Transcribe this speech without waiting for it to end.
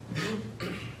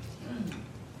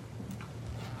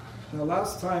Now,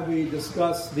 last time we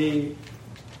discussed the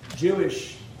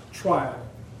Jewish trial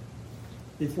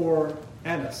before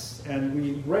Annas, and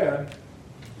we read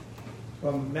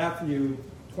from Matthew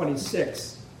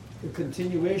 26 the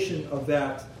continuation of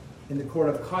that in the court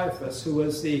of Caiaphas, who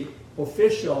was the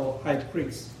official high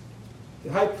priest.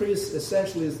 The high priest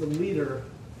essentially is the leader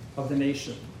of the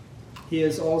nation. He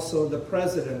is also the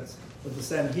president of the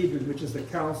Sanhedrin, which is the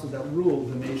council that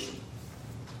ruled the nation.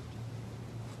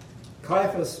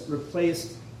 Caiaphas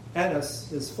replaced Annas,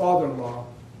 his father-in-law,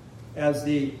 as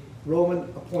the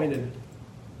Roman-appointed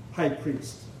high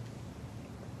priest.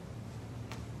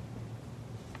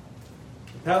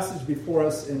 The passage before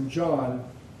us in John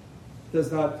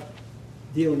does not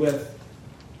deal with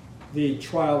the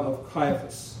trial of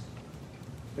Caiaphas.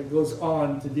 It goes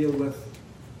on to deal with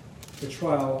the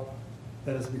trial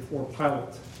that is before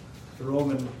Pilate, the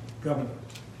Roman governor.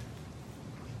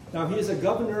 Now, he is a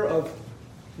governor of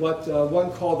what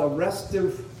one called a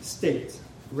restive state.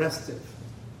 Restive,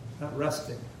 not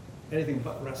resting, anything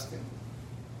but resting.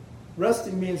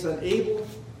 Resting means unable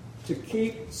to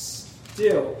keep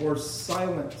still or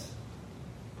silent,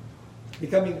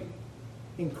 becoming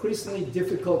increasingly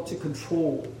difficult to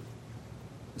control,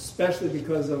 especially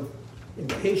because of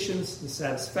impatience,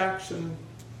 dissatisfaction,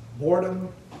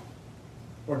 boredom,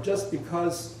 or just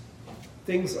because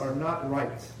things are not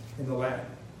right in the land,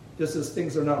 just as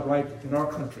things are not right in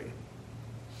our country.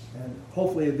 And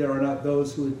hopefully there are not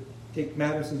those who would take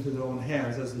matters into their own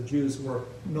hands, as the Jews were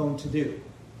known to do.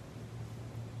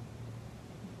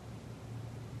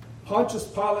 Pontius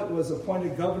Pilate was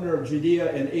appointed governor of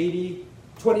Judea in AD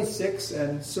 26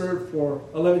 and served for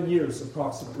 11 years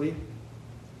approximately.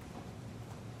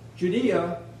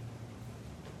 Judea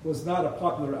was not a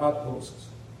popular outpost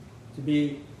to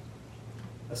be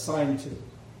assigned to,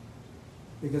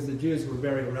 because the Jews were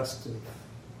very restive.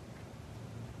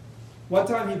 One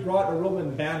time he brought a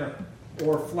Roman banner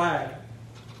or flag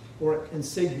or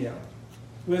insignia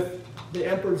with the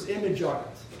emperor's image on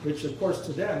it, which of course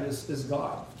to them is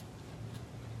God.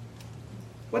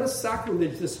 What a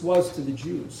sacrilege this was to the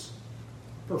Jews,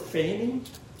 profaning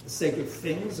the sacred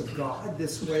things of God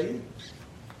this way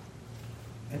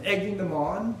and egging them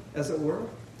on, as it were.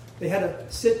 They had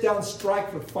a sit-down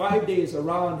strike for 5 days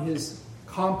around his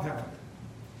compound,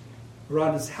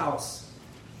 around his house.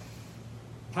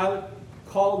 Pilate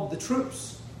called the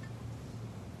troops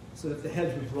so that the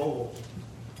heads would roll,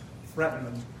 threaten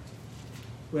them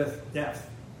with death.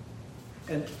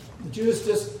 And the Jews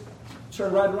just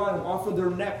turned right around and offered their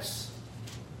necks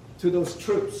to those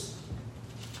troops,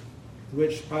 to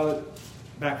which Pilate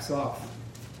backs off.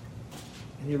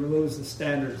 And he removes the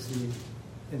standards, the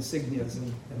insignias,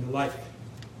 and the like.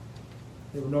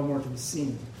 They were no more to be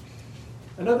seen.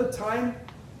 Another time,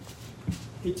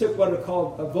 he took what are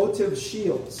called votive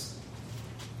shields.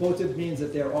 Votive means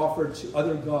that they are offered to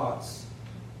other gods.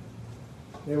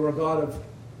 They were a god of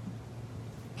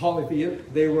polytheism.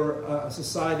 They were a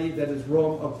society that is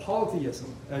Rome of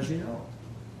polytheism, as you know.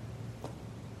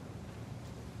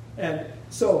 And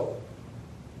so,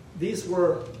 these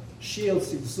were shields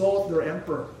to exalt their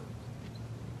emperor.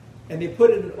 And they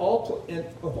put it of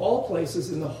all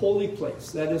places in the holy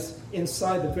place, that is,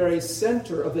 inside the very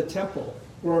center of the temple,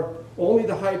 where only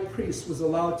the high priest was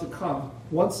allowed to come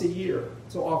once a year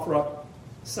to offer up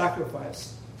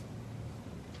sacrifice.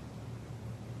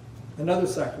 Another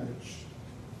sacrilege.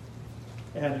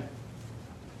 And,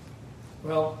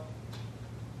 well,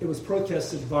 it was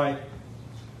protested by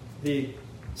the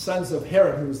sons of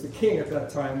Herod, who was the king at that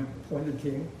time, appointed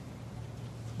king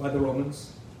by the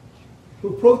Romans,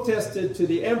 who protested to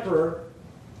the emperor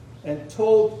and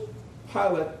told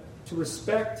Pilate to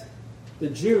respect the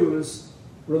Jews'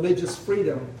 religious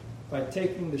freedom by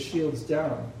taking the shields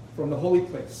down from the holy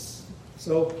place.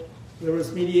 So there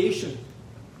was mediation,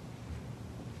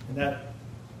 and that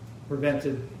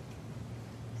prevented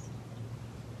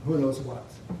who knows what.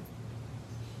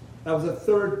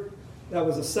 That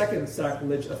was a second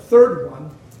sacrilege. A third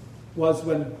one was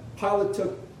when Pilate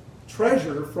took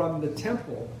treasure from the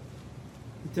temple.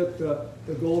 He took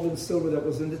the gold and silver that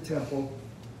was in the temple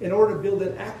in order to build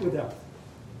an aqueduct,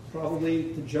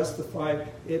 probably to justify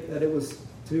it, that it was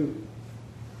to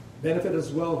benefit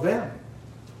as well them,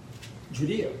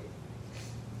 Judea.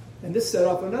 And this set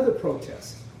off another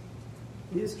protest.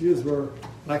 These Jews were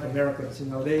like Americans,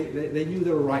 they knew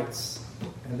their rights,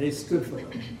 and they stood for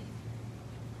them.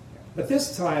 But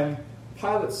this time,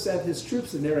 Pilate sent his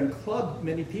troops in there and clubbed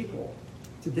many people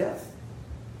to death.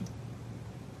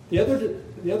 The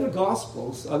other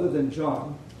Gospels, other than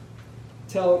John,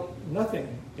 tell nothing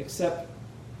except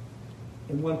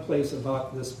in one place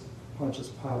about this Pontius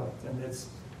Pilate, and it's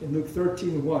in Luke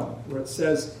 13:1, where it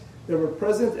says, There were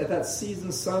present at that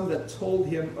season some that told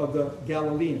him of the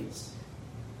Galileans,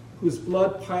 whose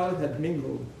blood Pilate had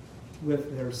mingled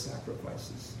with their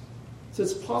sacrifices. So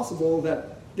it's possible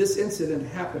that this incident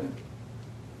happened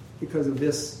because of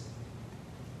this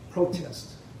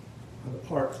protest on the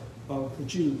part of the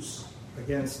Jews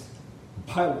against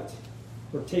Pilate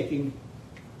for taking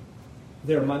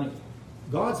their money,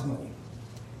 God's money,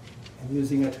 and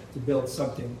using it to build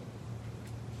something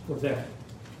for them.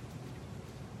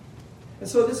 And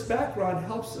so this background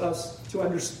helps us to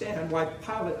understand why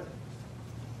Pilate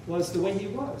was the way he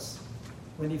was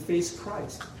when he faced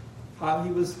Christ, how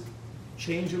he was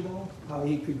changeable, how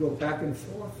he could go back and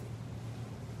forth,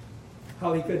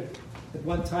 how he could at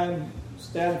one time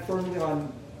stand firmly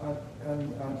on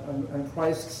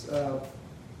Christ's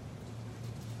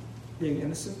being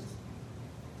innocent,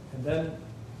 and then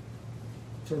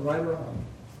turn right around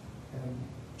and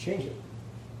change it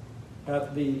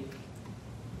at the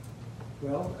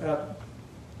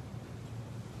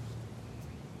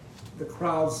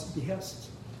crowd's behest,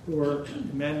 who were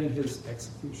demanding his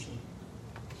execution.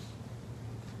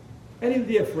 And he'd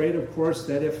be afraid, of course,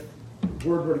 that if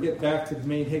word were to get back to the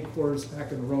main headquarters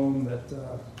back in Rome, that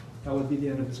would be the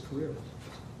end of his career.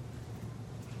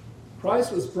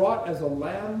 Christ was brought as a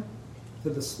lamb to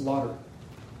the slaughter.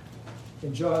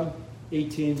 In John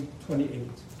 18:28.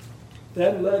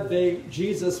 Then led they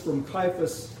Jesus from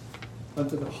Caiaphas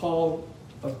unto the hall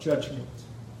of judgment.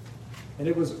 And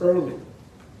it was early,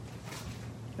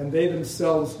 and they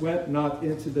themselves went not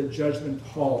into the judgment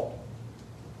hall,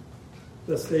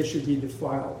 lest they should be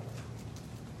defiled,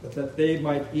 but that they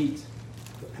might eat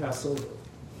the Passover.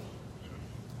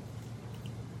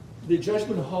 The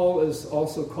judgment hall is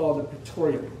also called the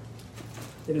Praetorium.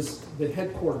 It is the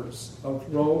headquarters of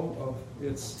Rome, of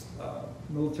its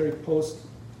military post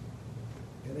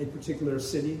in a particular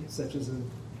city, such as in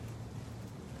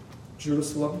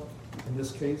Jerusalem, in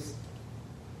this case.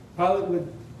 Pilate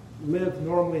would live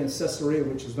normally in Caesarea,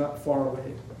 which is not far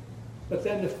away. But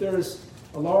then if there's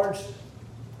a large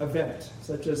event,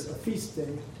 such as a feast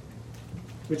day,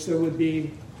 which there would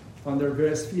be on their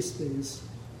various feast days,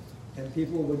 and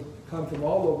people would come from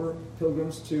all over,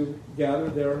 pilgrims, to gather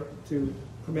there to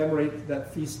commemorate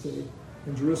that feast day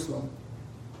in Jerusalem,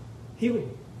 he would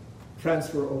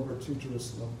transfer over to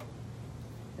Jerusalem.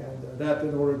 And that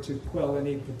in order to quell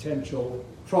any potential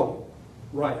trouble,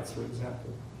 riots, for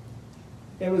example.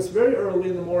 And it was very early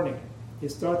in the morning. They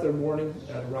start their morning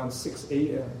at around 6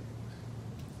 a.m.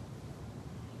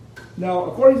 Now,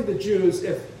 according to the Jews,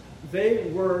 if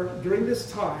they were, during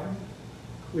this time,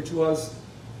 which was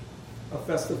a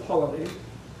festive holiday,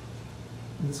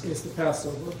 in this case the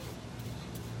Passover,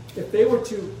 if they were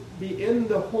to be in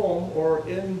the home or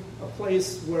in a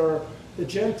place where the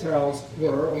Gentiles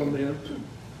were or lived,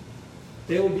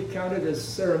 they would be counted as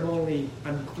ceremonially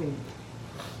unclean.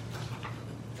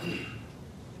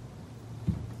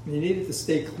 They needed to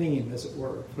stay clean, as it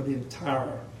were, for the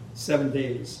entire 7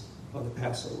 days of the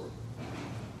Passover.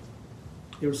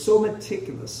 They were so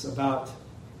meticulous about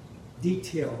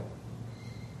detail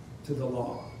to the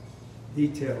law,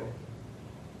 detail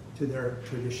to their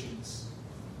traditions.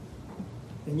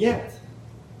 And yet,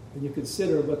 when you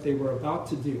consider what they were about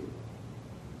to do,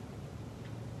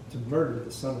 to murder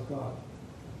the Son of God,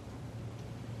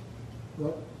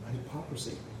 what a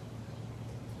hypocrisy.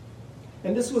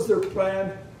 And this was their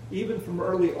plan even from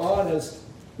early on, as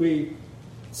we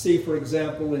see, for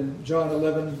example, in John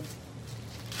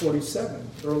 11:47,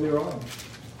 earlier on.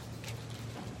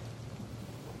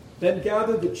 Then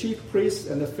gathered the chief priests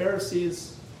and the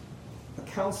Pharisees a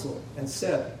council and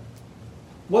said,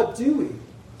 what do we?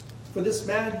 For this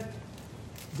man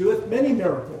doeth many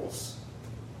miracles.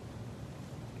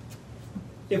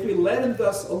 If we let him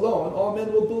thus alone, all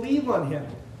men will believe on him.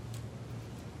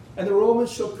 And the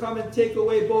Romans shall come and take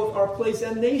away both our place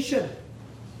and nation.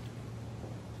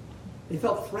 They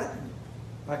felt threatened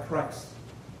by Christ.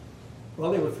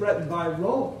 Well, they were threatened by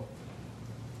Rome.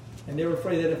 And they were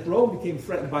afraid that if Rome became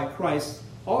threatened by Christ,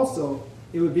 also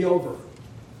it would be over.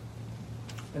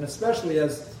 And especially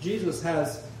as Jesus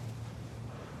has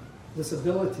this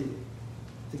ability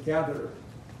to gather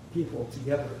people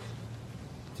together,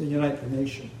 to unite the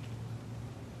nation.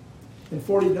 In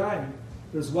 49,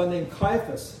 there's one named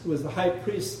Caiaphas, who was the high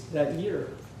priest that year,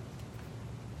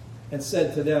 and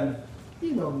said to them,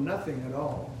 you know nothing at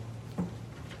all,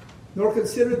 nor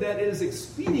consider that it is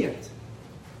expedient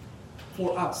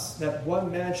for us that one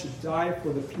man should die for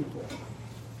the people,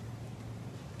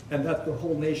 and that the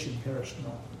whole nation perish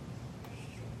not.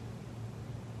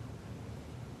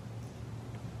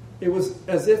 It was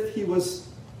as if he was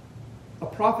a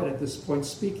prophet at this point,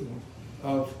 speaking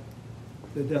of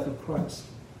the death of Christ.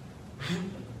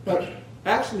 But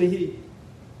actually, he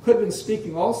could have been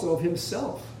speaking also of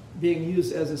himself being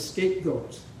used as a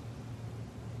scapegoat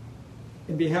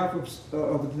in behalf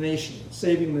of the nation,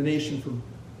 saving the nation from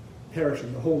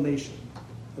perishing, the whole nation,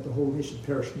 but the whole nation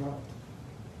perish not.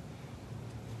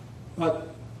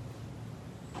 But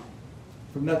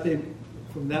from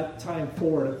that time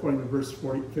forward, according to verse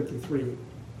 53,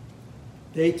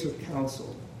 they took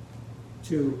counsel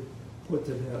to put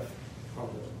to death our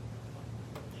Lord.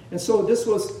 And so this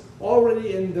was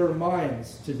already in their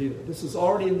minds to do. This was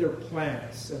already in their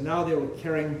plans, and now they were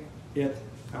carrying it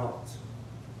out.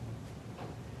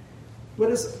 What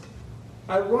is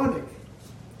ironic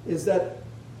is that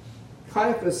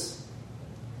Caiaphas,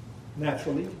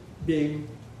 naturally, being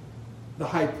the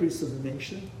high priest of the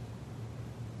nation,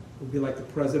 would be like the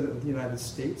president of the United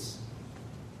States,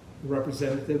 the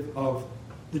representative of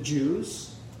the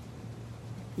Jews,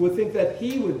 would think that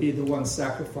he would be the one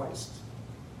sacrificed.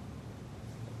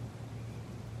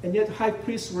 And yet high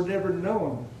priests were never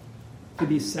known to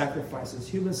be sacrifices.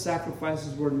 Human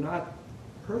sacrifices were not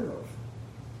heard of.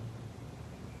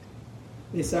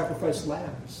 They sacrificed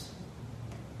lambs.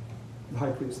 The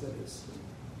high priest, that is.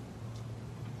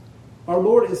 Our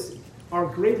Lord is our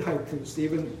great high priest,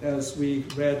 even as we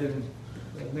read in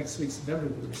next week's memory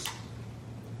verse.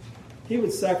 He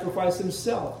would sacrifice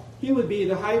himself. He would be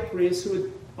the high priest who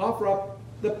would offer up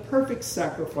the perfect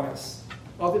sacrifice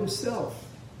of himself.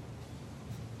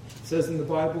 It says in the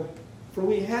Bible, "For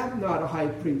we have not a high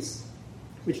priest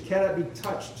which cannot be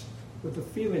touched with the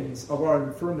feelings of our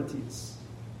infirmities,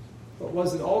 but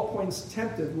was in all points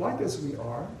tempted like as we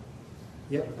are,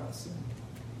 yet without sin."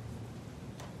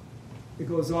 It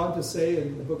goes on to say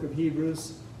in the book of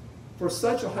Hebrews, "For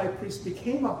such a high priest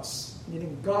became us,"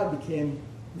 meaning God became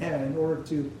man in order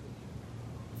to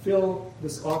fill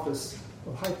this office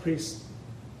of high priest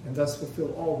and thus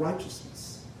fulfill all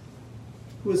righteousness,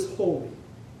 who is holy,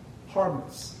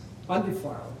 harmless,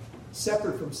 undefiled,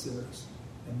 separate from sinners,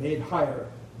 and made higher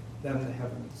than the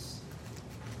heavens,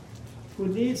 who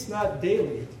needs not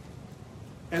daily,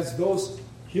 as those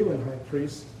human high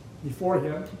priests before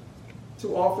him,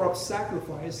 to offer up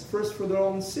sacrifice, first for their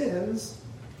own sins,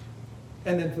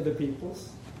 and then for the people's.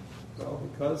 Well,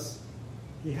 because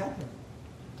he had them.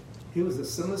 He was the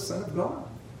sinless Son of God.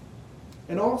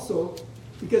 And also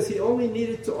because he only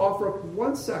needed to offer up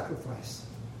one sacrifice,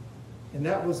 and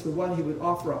that was the one he would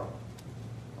offer up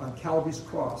on Calvary's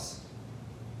cross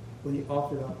when he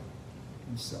offered up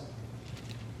himself.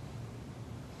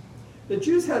 The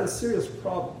Jews had a serious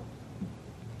problem.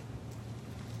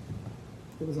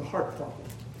 It was a heart problem.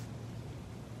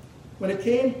 When it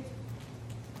came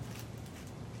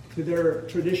to their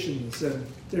traditions and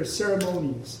their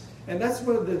ceremonies, and that's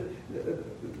one of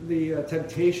the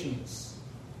temptations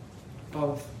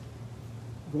of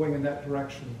going in that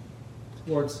direction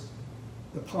towards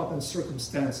the pomp and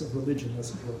circumstance of religion, as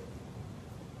it were.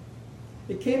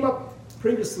 It came up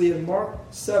previously in Mark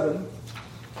 7,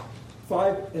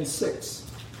 5 and 6.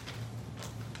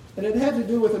 And it had to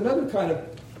do with another kind of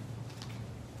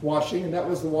washing, and that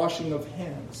was the washing of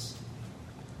hands,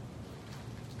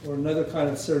 or another kind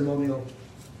of ceremonial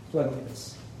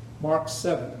cleanliness. Mark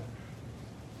 7,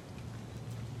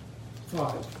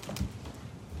 5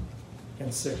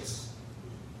 and 6.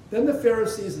 Then the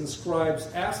Pharisees and scribes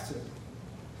asked him,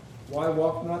 "Why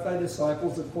walk not thy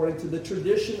disciples according to the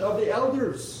tradition of the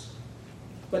elders,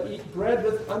 but eat bread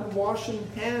with unwashed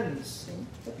hands?" And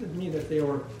that didn't mean that they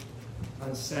were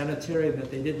unsanitary and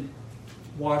that they didn't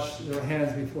wash their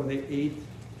hands before they ate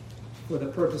for the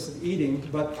purpose of eating,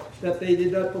 but that they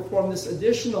did not perform this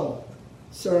additional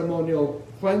ceremonial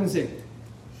cleansing.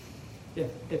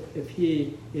 If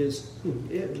he is who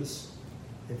he is,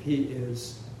 if he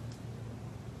is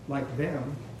like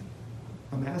them,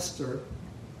 a master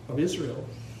of Israel,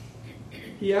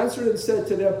 he answered and said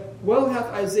to them, "Well hath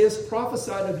Isaiah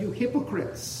prophesied of you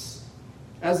hypocrites,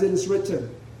 as it is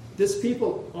written, this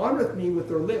people honoreth me with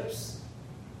their lips,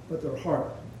 but their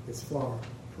heart is far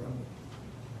from me."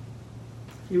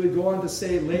 He would go on to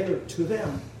say later to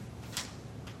them,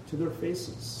 to their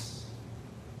faces,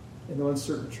 in no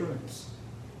uncertain terms,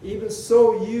 "Even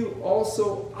so you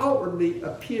also outwardly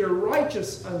appear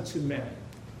righteous unto men,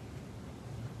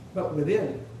 but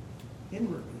within,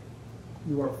 inwardly,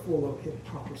 you are full of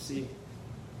hypocrisy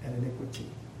and iniquity."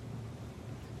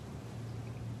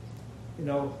 You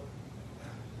know,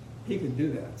 he can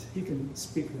do that. He can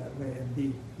speak that way and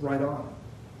be right on.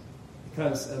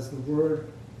 Because as the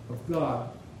Word of God,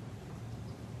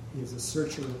 he is a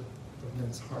searcher of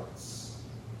men's hearts.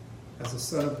 As the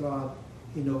Son of God,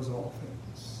 he knows all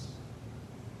things.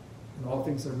 And all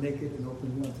things are naked and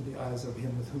open unto the eyes of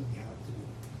him with whom we have to do.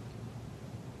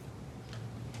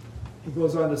 He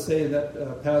goes on to say in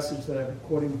that passage that I'm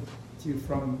quoting to you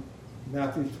from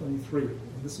Matthew 23.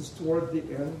 And this is toward the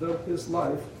end of his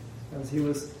life, as he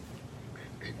was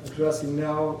addressing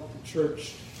now the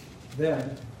church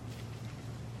then,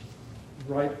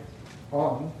 right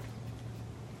on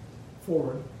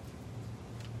forward.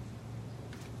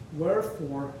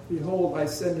 Wherefore, behold, I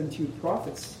send unto you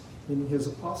prophets, meaning his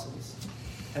apostles,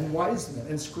 and wise men,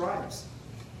 and scribes.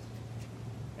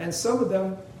 And some of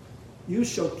them you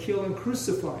shall kill and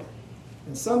crucify,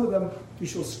 and some of them you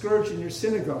shall scourge in your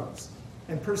synagogues,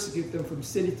 and persecute them from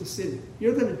city to city.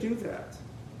 You're going to do that.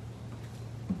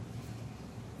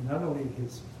 And not only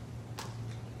his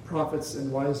prophets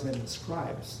and wise men and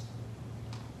scribes,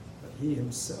 but he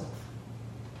himself.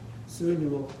 Soon you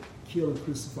will kill and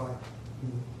crucify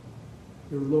me,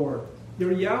 your Lord,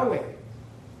 your Yahweh,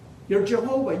 your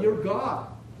Jehovah, your God.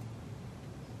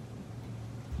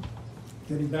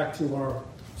 Getting back to our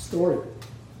story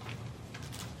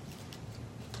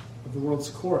of the world's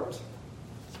court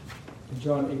in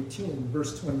John 18,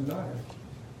 verse 29.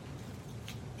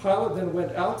 Pilate then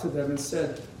went out to them and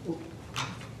said,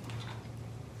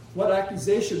 what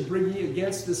accusation bring ye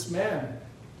against this man?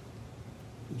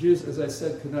 The Jews, as I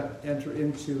said, could not enter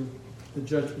into the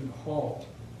judgment hall.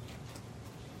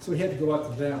 So he had to go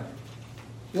out to them.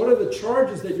 What are the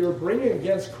charges that you're bringing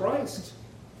against Christ?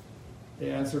 They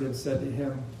answered and said to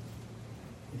him,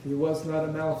 if he was not a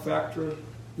malefactor,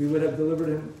 we would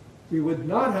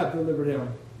not have delivered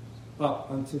him up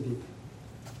unto thee.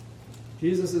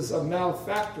 Jesus is a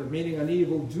malefactor, meaning an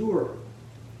evildoer.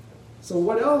 So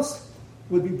what else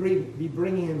would we be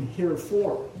bringing him here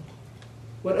for?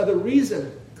 What other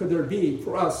reason could there be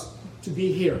for us to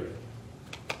be here,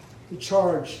 to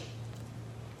charge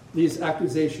these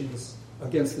accusations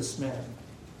against this man?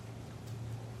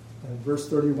 And verse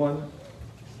 31,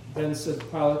 then said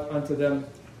Pilate unto them,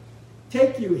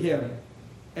 take you him,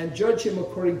 and judge him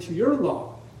according to your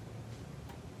law,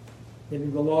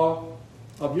 meaning the law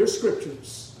of your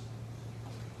scriptures.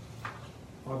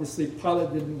 Obviously,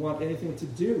 Pilate didn't want anything to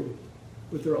do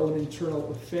with their own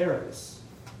internal affairs.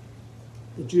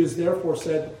 The Jews therefore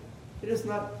said, it is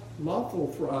not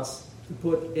lawful for us to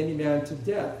put any man to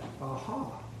death.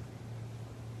 Aha.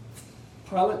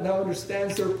 Pilate now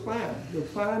understands their plan. Their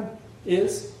plan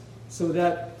is so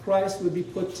that Christ would be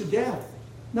put to death,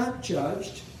 not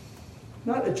judged,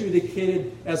 not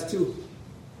adjudicated as to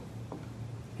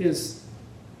his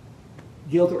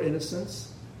guilt or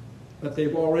innocence, but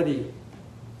they've already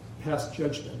passed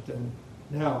judgment, and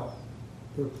now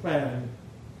their plan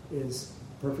is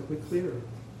perfectly clear.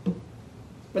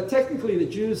 But technically,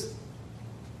 the Jews,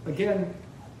 again,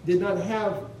 did not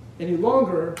have any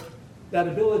longer that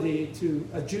ability to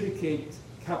adjudicate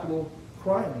capital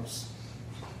crimes.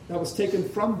 That was taken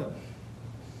from them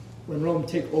when Rome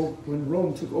took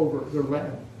over their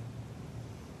land.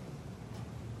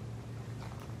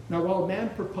 Now, while man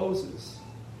proposes,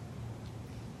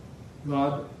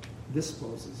 God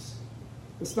disposes.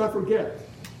 Let's not forget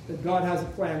that God has a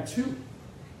plan too.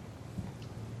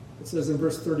 It says in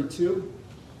verse 32,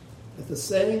 that the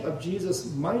saying of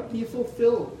Jesus might be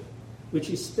fulfilled, which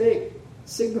he spake,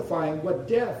 signifying what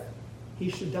death he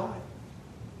should die.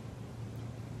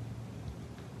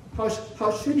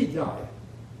 How should he die?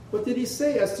 What did he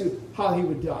say as to how he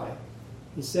would die?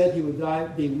 He said he would die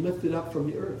being lifted up from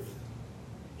the earth.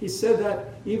 He said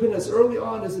that even as early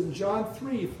on as in John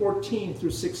 3, 14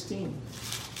 through 16.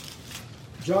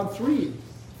 John 3,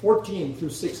 14 through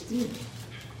 16.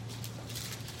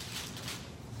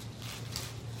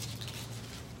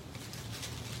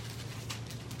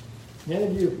 Many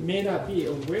of you may not be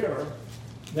aware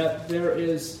that there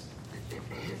is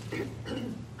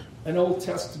an Old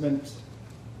Testament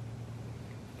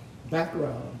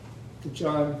background to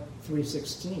John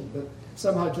 3:16. But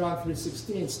somehow John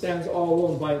 3:16 stands all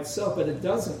alone by itself, but it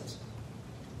doesn't.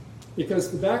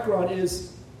 Because the background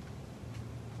is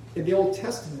in the Old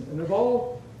Testament. And of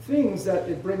all things that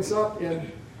it brings up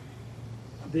in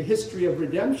the history of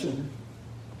redemption,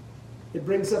 it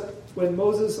brings up when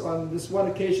Moses on this one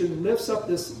occasion lifts up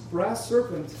this brass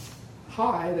serpent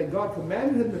high that God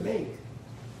commanded him to make,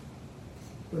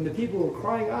 when the people were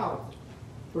crying out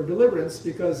for deliverance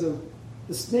because of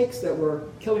the snakes that were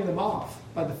killing them off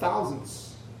by the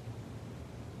thousands.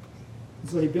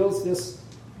 And so he builds this,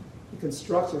 he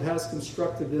constructs or has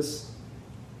constructed this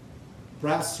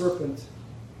brass serpent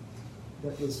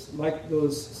that was like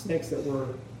those snakes that were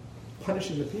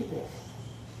punishing the people.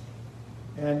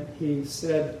 And he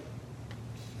said,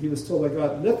 he was told by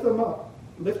God, lift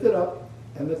it up,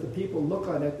 and let the people look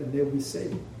on it, and they'll be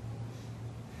saved.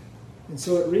 And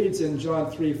so it reads in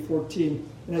John 3:14,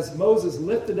 and as Moses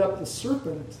lifted up the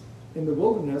serpent in the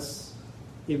wilderness,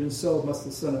 even so must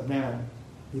the Son of Man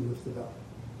be lifted up.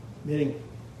 Meaning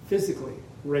physically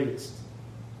raised.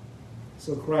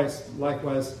 So Christ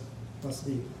likewise must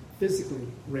be physically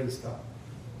raised up,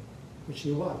 which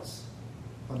he was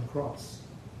on the cross.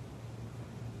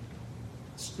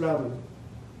 Straddled,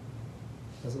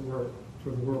 as it were, for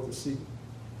the world to see.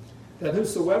 That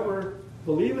whosoever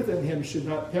believeth in him should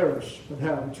not perish, but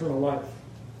have eternal life.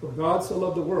 For God so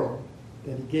loved the world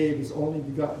that he gave his only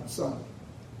begotten Son,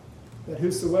 that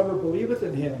whosoever believeth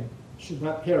in him should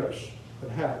not perish, but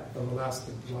have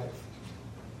everlasting life.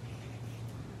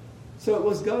 So it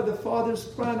was God the Father's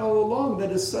plan all along that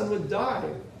his Son would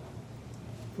die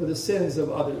for the sins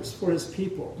of others, for his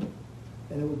people,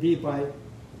 and it would be by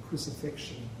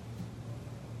crucifixion.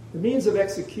 The means of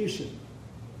execution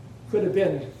could have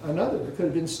been another. It could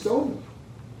have been stoning.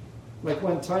 Like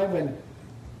one time when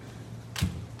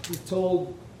he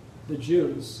told the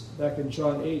Jews, back in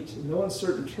John 8, in no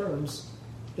uncertain terms,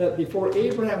 that before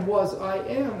Abraham was, I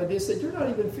am. And they said, you're not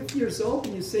even 50 years old,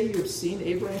 and you say you've seen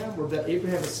Abraham, or that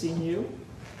Abraham has seen you?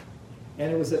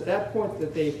 And it was at that point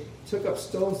that they took up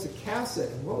stones to cast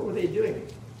it. And what were they doing?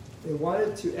 They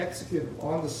wanted to execute him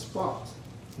on the spot.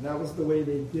 And that was the way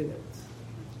they did it.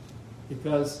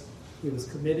 Because he was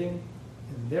committing,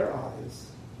 in their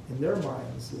eyes, in their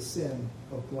minds, the sin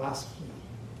of blasphemy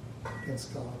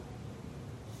against God.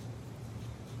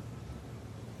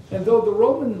 And though the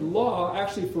Roman law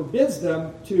actually forbids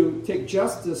them to take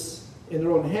justice in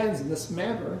their own hands in this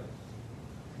manner,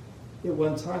 at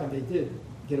one time they did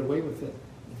get away with it,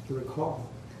 if you recall,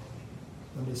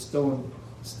 when they stoned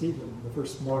Stephen, the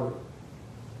first martyr of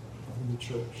the new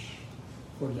church,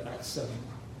 according to Acts 7.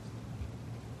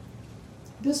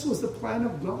 This was the plan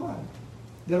of God,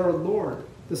 that our Lord,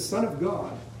 the Son of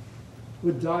God,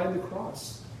 would die on the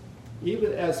cross.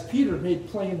 Even as Peter made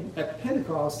plain at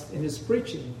Pentecost in his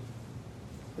preaching,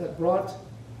 that brought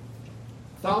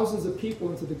thousands of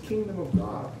people into the kingdom of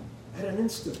God at an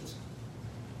instant,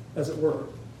 as it were,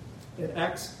 in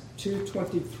Acts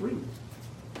 2:23.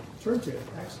 Turn to it,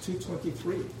 Acts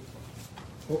 2:23.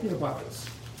 Open your Bibles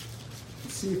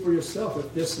and see for yourself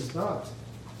if this is not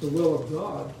the will of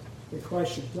God, that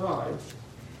Christ should die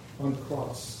on the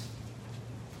cross.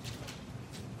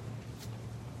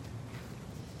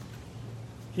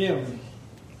 Him,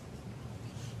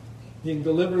 being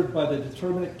delivered by the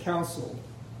determinate counsel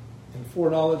and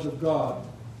foreknowledge of God,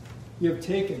 you have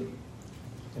taken,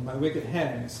 and by wicked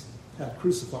hands have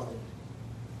crucified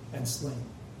and slain,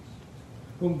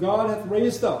 whom God hath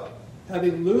raised up,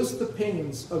 having loosed the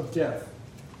pains of death,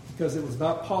 because it was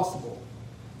not possible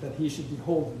that he should be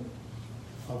holden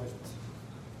of it.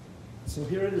 So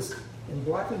here it is in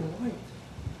black and white,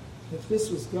 that this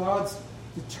was God's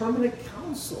determinate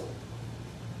counsel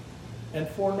and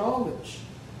foreknowledge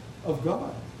of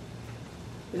God.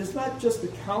 It is not just the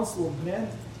counsel of men.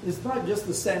 It's not just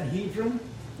the Sanhedrin.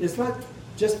 It's not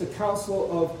just the counsel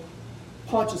of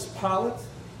Pontius Pilate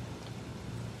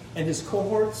and his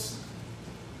cohorts.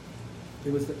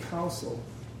 It was the counsel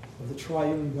of the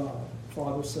triune God,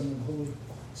 Father, Son, and Holy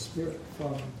Spirit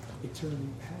from eternity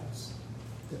past,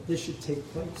 that this should take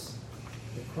place,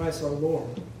 that Christ our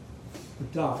Lord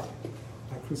would die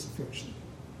by crucifixion.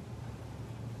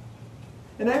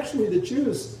 And actually the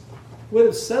Jews would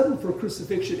have settled for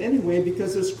crucifixion anyway,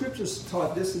 because the scriptures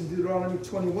taught this in Deuteronomy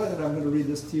 21, and I'm going to read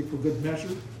this to you for good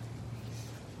measure.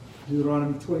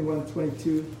 Deuteronomy 21,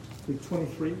 22 through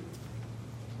 23.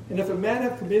 And if a man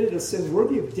have committed a sin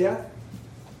worthy of death,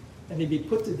 and he be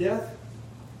put to death,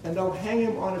 and thou hang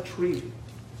him on a tree.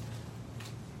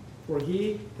 For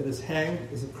he that is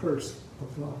hanged is accursed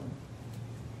of God.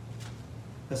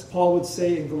 As Paul would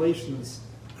say in Galatians,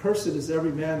 cursed is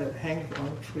every man that hangeth on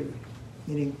a tree,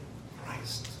 meaning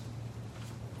Christ,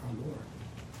 our Lord,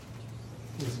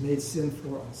 who has made sin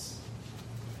for us.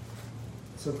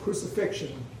 So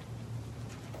crucifixion,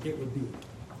 it would be.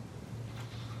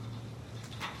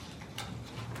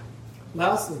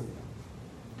 Lastly,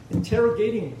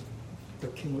 interrogating the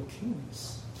King of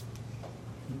Kings.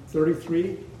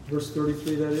 33, verse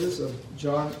 33 that is, of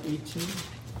John 18.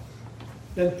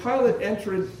 Then Pilate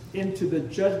entered into the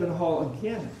judgment hall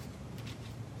again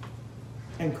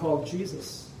and called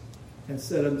Jesus and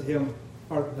said unto him,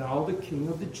 Art thou the King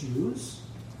of the Jews?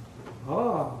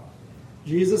 Ah,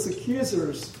 Jesus'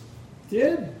 accusers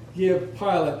did give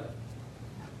Pilate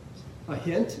a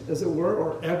hint, as it were,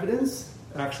 or evidence,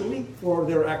 actually, for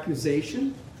their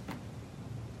accusation.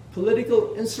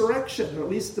 Political insurrection, or at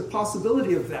least the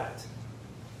possibility of that.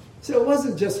 So it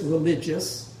wasn't just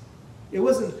religious. It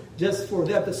wasn't just for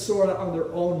them to sort out on their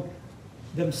own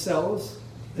themselves,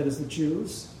 that is the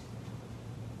Jews.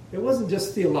 It wasn't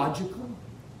just theological.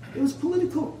 It was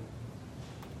political.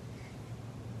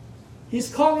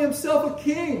 He's calling himself a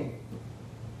king.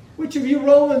 Which of you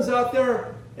Romans out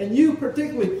there, and you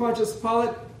particularly, Pontius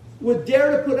Pilate, would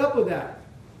dare to put up with that?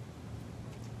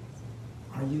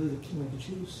 Are you the king of the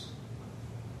Jews?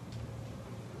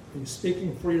 Are you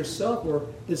speaking for yourself, or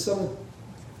did someone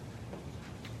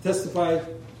testify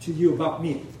to you about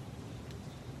me?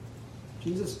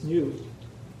 Jesus knew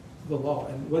the law,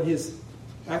 and what he's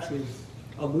actually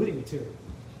alluding to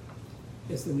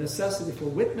is the necessity for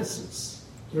witnesses.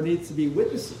 There needs to be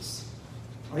witnesses.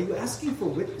 Are you asking for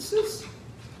witnesses?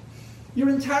 Your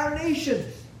entire nation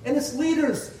and its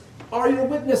leaders are your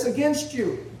witness against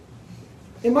you.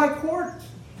 In my court,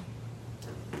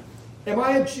 am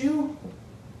I a Jew?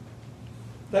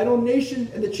 Thine own nation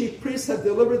and the chief priests have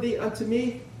delivered thee unto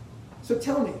me. So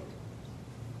tell me,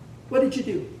 what did you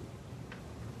do?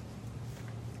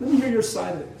 Let me hear your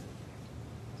side of it.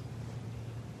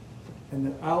 And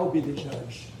then I'll be the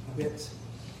judge of it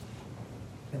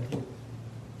and you.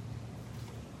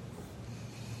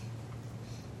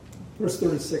 Verse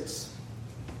 36.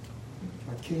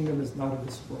 My kingdom is not of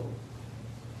this world.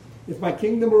 If my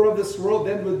kingdom were of this world,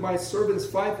 then would my servants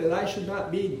fight that I should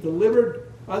not be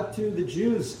delivered unto the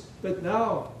Jews. But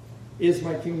now is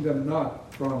my kingdom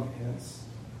not from hence.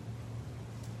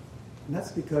 And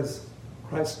that's because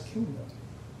Christ's kingdom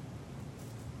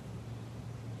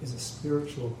is a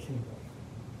spiritual kingdom.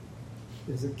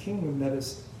 It is a kingdom that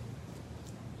is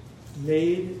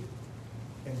made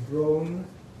and grown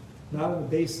not on the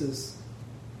basis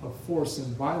of force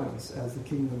and violence as the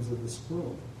kingdoms of this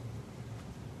world.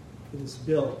 It is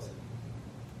built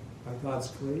by God's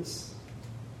grace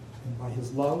and by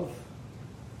his love,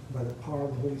 by the power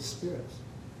of the Holy Spirit,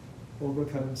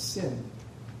 overcoming sin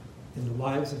in the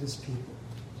lives of his people.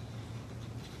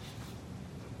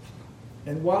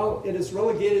 And while it is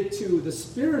relegated to the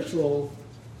spiritual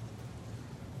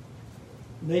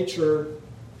nature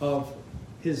of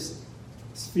his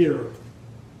sphere,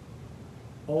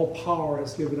 all power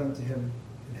is given unto him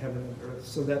in heaven and earth,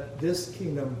 so that this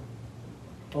kingdom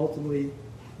ultimately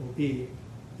will be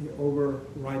the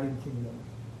overriding kingdom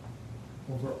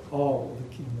over all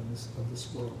the kingdoms of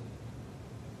this world.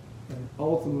 And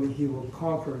ultimately he will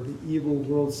conquer the evil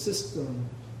world system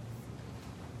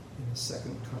in his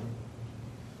second coming.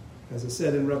 As I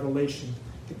said in Revelation,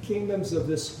 the kingdoms of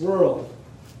this world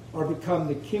are become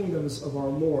the kingdoms of our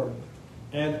Lord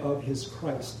and of his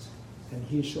Christ, and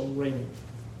he shall reign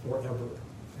forever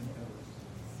and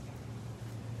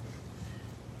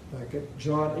ever. Back at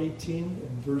John 18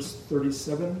 and verse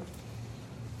 37,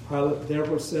 Pilate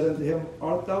therefore said unto him,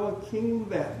 Art thou a king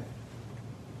then?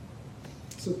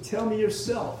 So tell me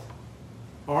yourself,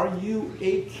 are you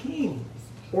a king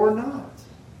or not?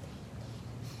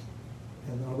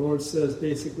 And our Lord says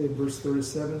basically in verse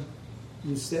 37,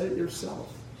 you said it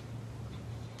yourself.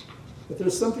 But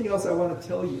there's something else I want to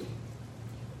tell you.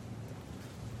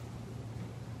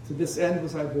 To this end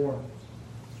was I born,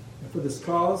 and for this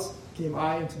cause came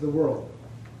I into the world,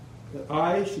 that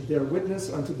I should bear witness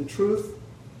unto the truth.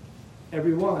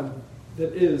 Every one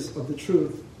that is of the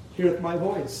truth heareth my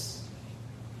voice.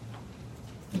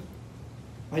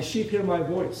 My sheep hear my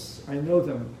voice. I know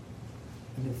them,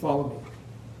 and they follow me.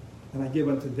 And I give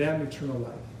unto them eternal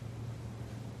life,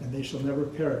 and they shall never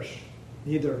perish,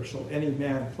 neither shall any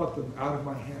man pluck them out of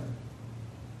my hand.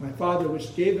 My Father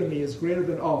which gave them me is greater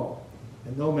than all,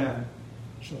 and no man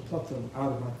shall pluck them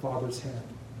out of my Father's hand.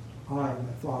 I and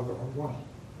my Father are one.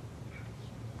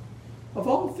 Of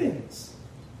all things,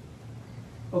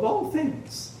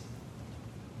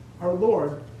 our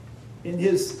Lord, in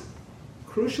his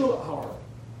crucial hour,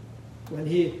 when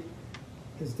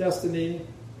his destiny,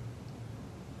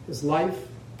 his life,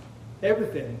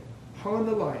 everything hung on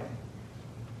the line,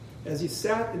 as he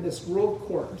sat in this world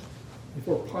court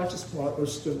before Pontius Pilate, or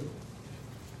stood,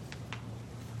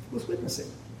 was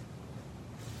witnessing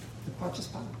to Pontius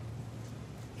Pilate.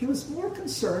 He was more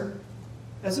concerned,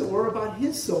 as it were, about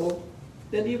his soul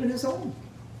than even his own.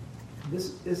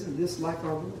 Isn't this like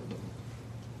our Lord?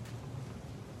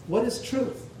 What is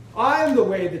truth? I am the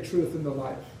way, the truth, and the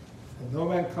life. And no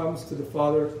man comes to the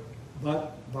Father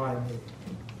but by me.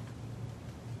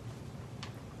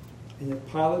 And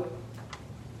yet Pilate,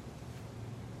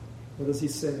 what does he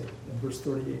say in verse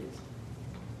 38?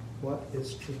 What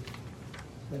is truth?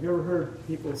 Have you ever heard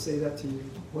people say that to you?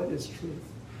 What is truth?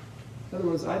 In other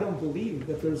words, I don't believe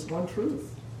that there's one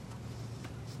truth.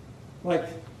 Like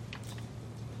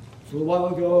a little while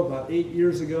ago, about 8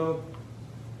 years ago,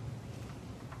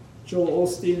 Joel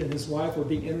Osteen and his wife were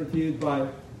being interviewed by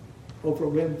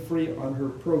Oprah Winfrey on her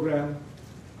program.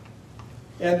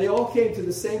 And they all came to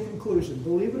the same conclusion,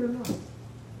 believe it or not.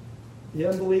 The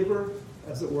unbeliever,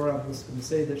 as it were, I'm just going to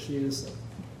say that she is,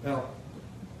 well,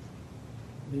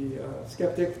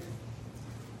 skeptic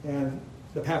and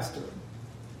the pastor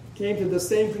came to the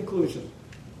same conclusion.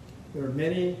 There are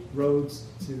many roads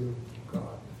to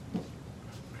God.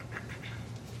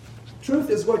 Truth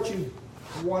is what you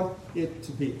want it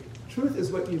to be. Truth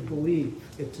is what you believe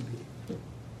it to be.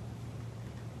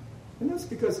 And that's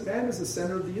because man is the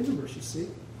center of the universe, you see.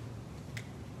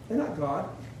 And not God.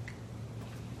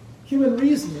 Human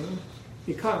reasoning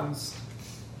becomes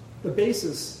the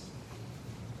basis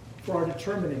for our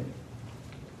determining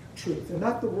truth, and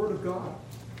not the Word of God.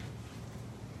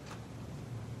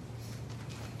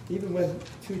 Even when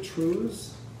two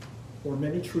truths or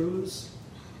many truths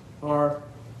are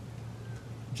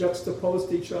juxtaposed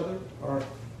to each other, are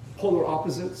polar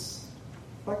opposites,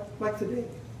 like today,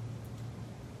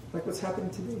 like what's happening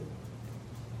today.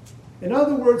 In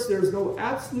other words, there's no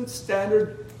absolute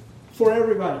standard for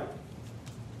everybody.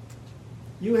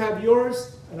 You have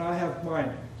yours, and I have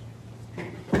mine.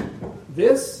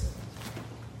 This,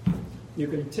 you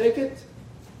can take it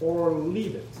or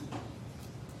leave it.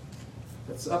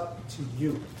 It's up to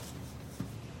you.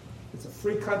 It's a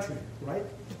free country, right?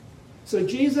 So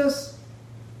Jesus,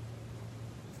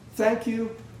 thank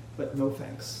you, but no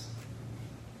thanks.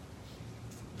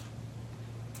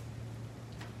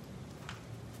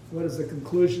 What is the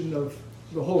conclusion of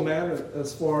the whole matter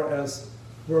as far as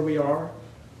where we are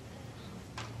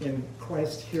in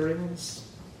Christ's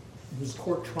hearings, in his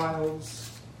court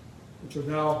trials, which are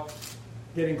now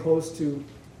getting close to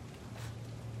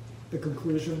the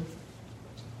conclusion?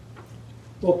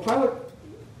 Well, Pilate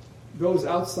goes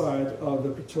outside of the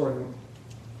Praetorium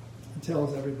and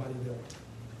tells everybody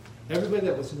there. Everybody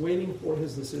that was waiting for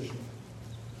his decision.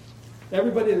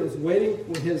 Everybody that was waiting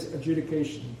for his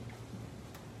adjudication.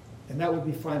 And that would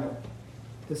be final.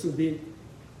 This would be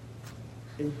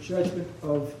a judgment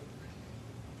of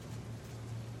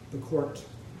the court,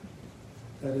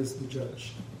 that is the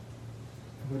judge.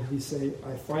 And what did he say?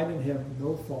 I find in him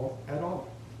no fault at all.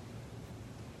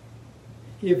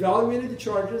 He evaluated the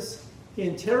charges. He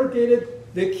interrogated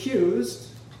the accused.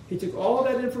 He took all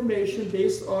that information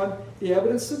based on the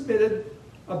evidence submitted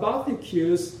about the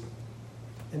accused,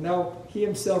 and now he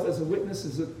himself as a witness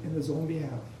is in his own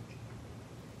behalf.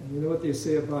 And you know what they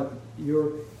say about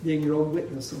your being your own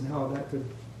witness and how that could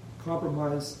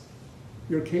compromise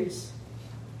your case.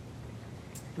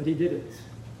 But he did it.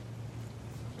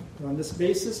 And on this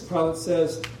basis, Pilate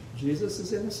says, Jesus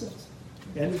is innocent.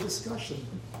 End of discussion.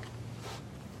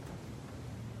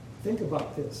 Think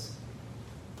about this.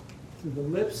 Through the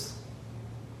lips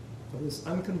of this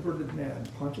unconverted man,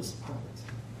 Pontius Pilate,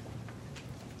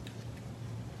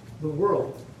 the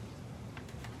world,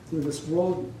 through this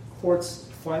world court's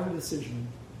final decision,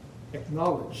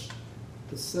 acknowledged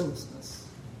the sinlessness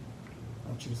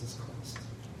of Jesus Christ.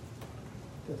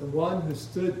 That the one who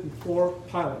stood before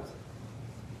Pilate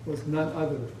was none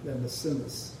other than the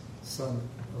sinless Son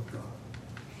of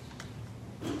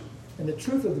God. And the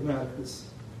truth of the matter is,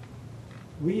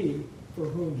 we, for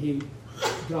whom he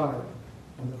died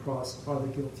on the cross, are the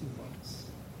guilty ones.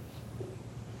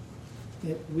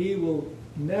 Yet we will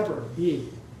never be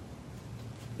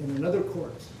in another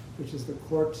court, which is the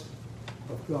court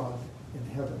of God in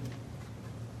heaven.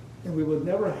 And we will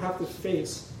never have to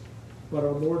face what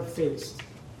our Lord faced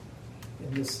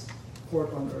in this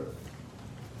court on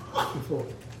earth before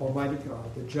Almighty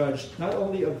God, the judge not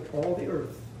only of all the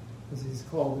earth, as he's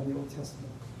called in the Old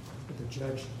Testament, but the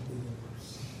judge of the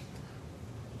universe.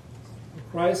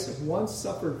 Christ once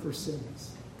suffered for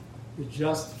sins, the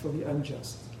just for the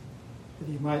unjust, that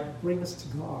he might bring us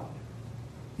to God,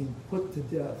 being put to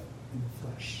death in the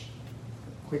flesh,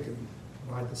 and quickened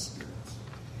by the Spirit.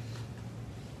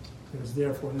 There is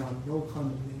therefore now no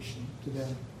condemnation to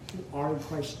them who are in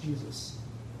Christ Jesus,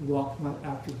 who walk not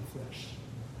after the flesh,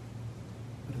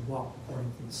 but who walk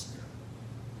according to the Spirit.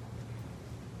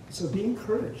 So be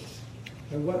encouraged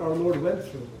by what our Lord went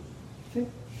through. Think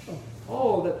of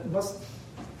all that must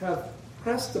have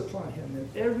pressed upon him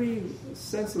in every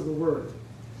sense of the word,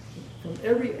 from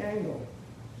every angle,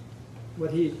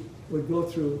 what he would go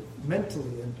through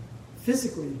mentally and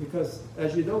physically, because,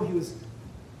 as you know, he was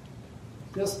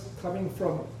just coming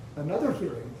from another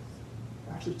hearing,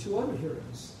 actually 2 other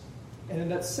hearings. And in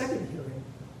that second hearing,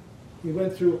 he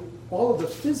went through all of the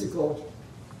physical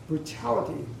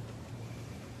brutality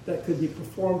that could be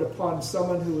performed upon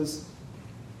someone who was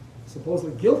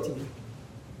supposedly guilty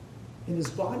in his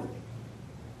body.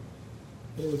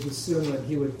 It was assumed that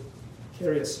he would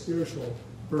carry a spiritual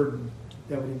burden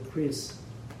that would increase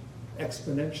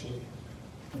exponentially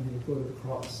when he would go to the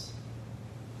cross.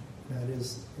 That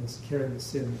is carrying the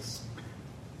sins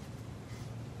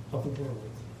of the world,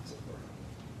 as it were,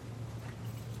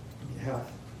 on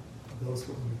behalf of those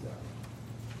who need that.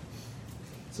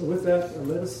 So with that,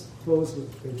 let us close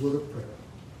with a word of prayer.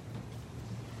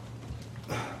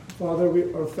 Father,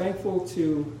 we are thankful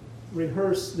to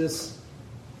rehearse this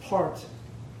part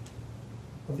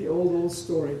of the old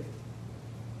story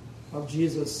of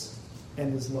Jesus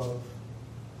and his love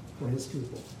for his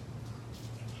people.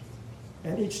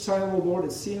 And each time, O Lord,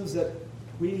 it seems that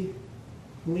we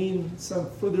glean some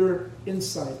further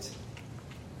insight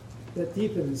that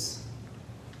deepens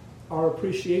our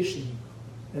appreciation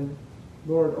and,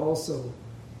 Lord, also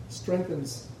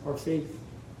strengthens our faith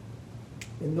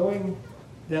in knowing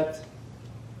that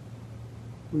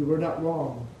we were not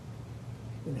wrong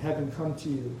in having come to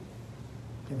you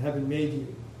and having made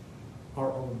you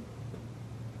our own.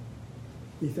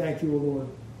 We thank you, O Lord,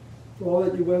 for all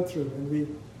that you went through, and we,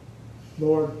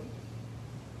 Lord,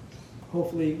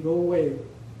 hopefully go away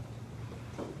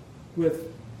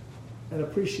with an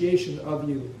appreciation of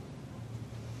you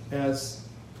as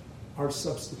our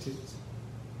substitute,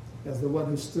 as the one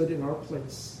who stood in our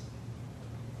place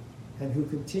and who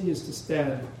continues to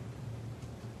stand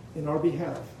in our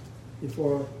behalf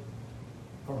before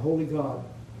our holy God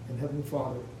and Heavenly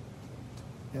Father,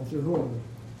 and through whom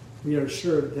we are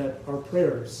assured that our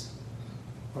prayers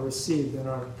are received and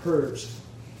are purged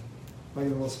by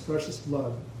your most precious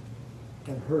blood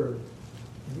and heard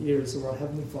in the ears of our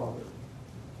Heavenly Father.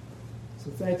 So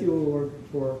thank you, O Lord,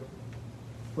 for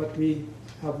what we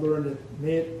have learned. And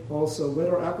may it also whet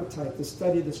our appetite to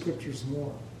study the Scriptures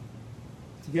more,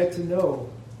 to get to know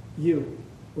you,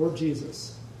 Lord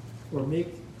Jesus, who are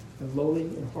meek and lowly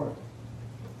in heart.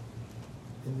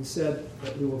 And you said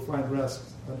that we will find rest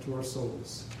unto our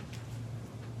souls.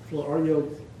 For our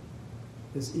yoke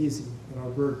is easy and our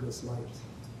burden is light.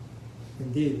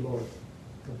 Indeed, Lord,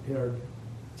 compared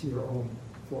to your own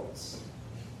faults.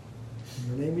 In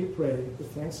your name we pray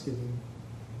with thanksgiving.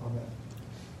 Amen.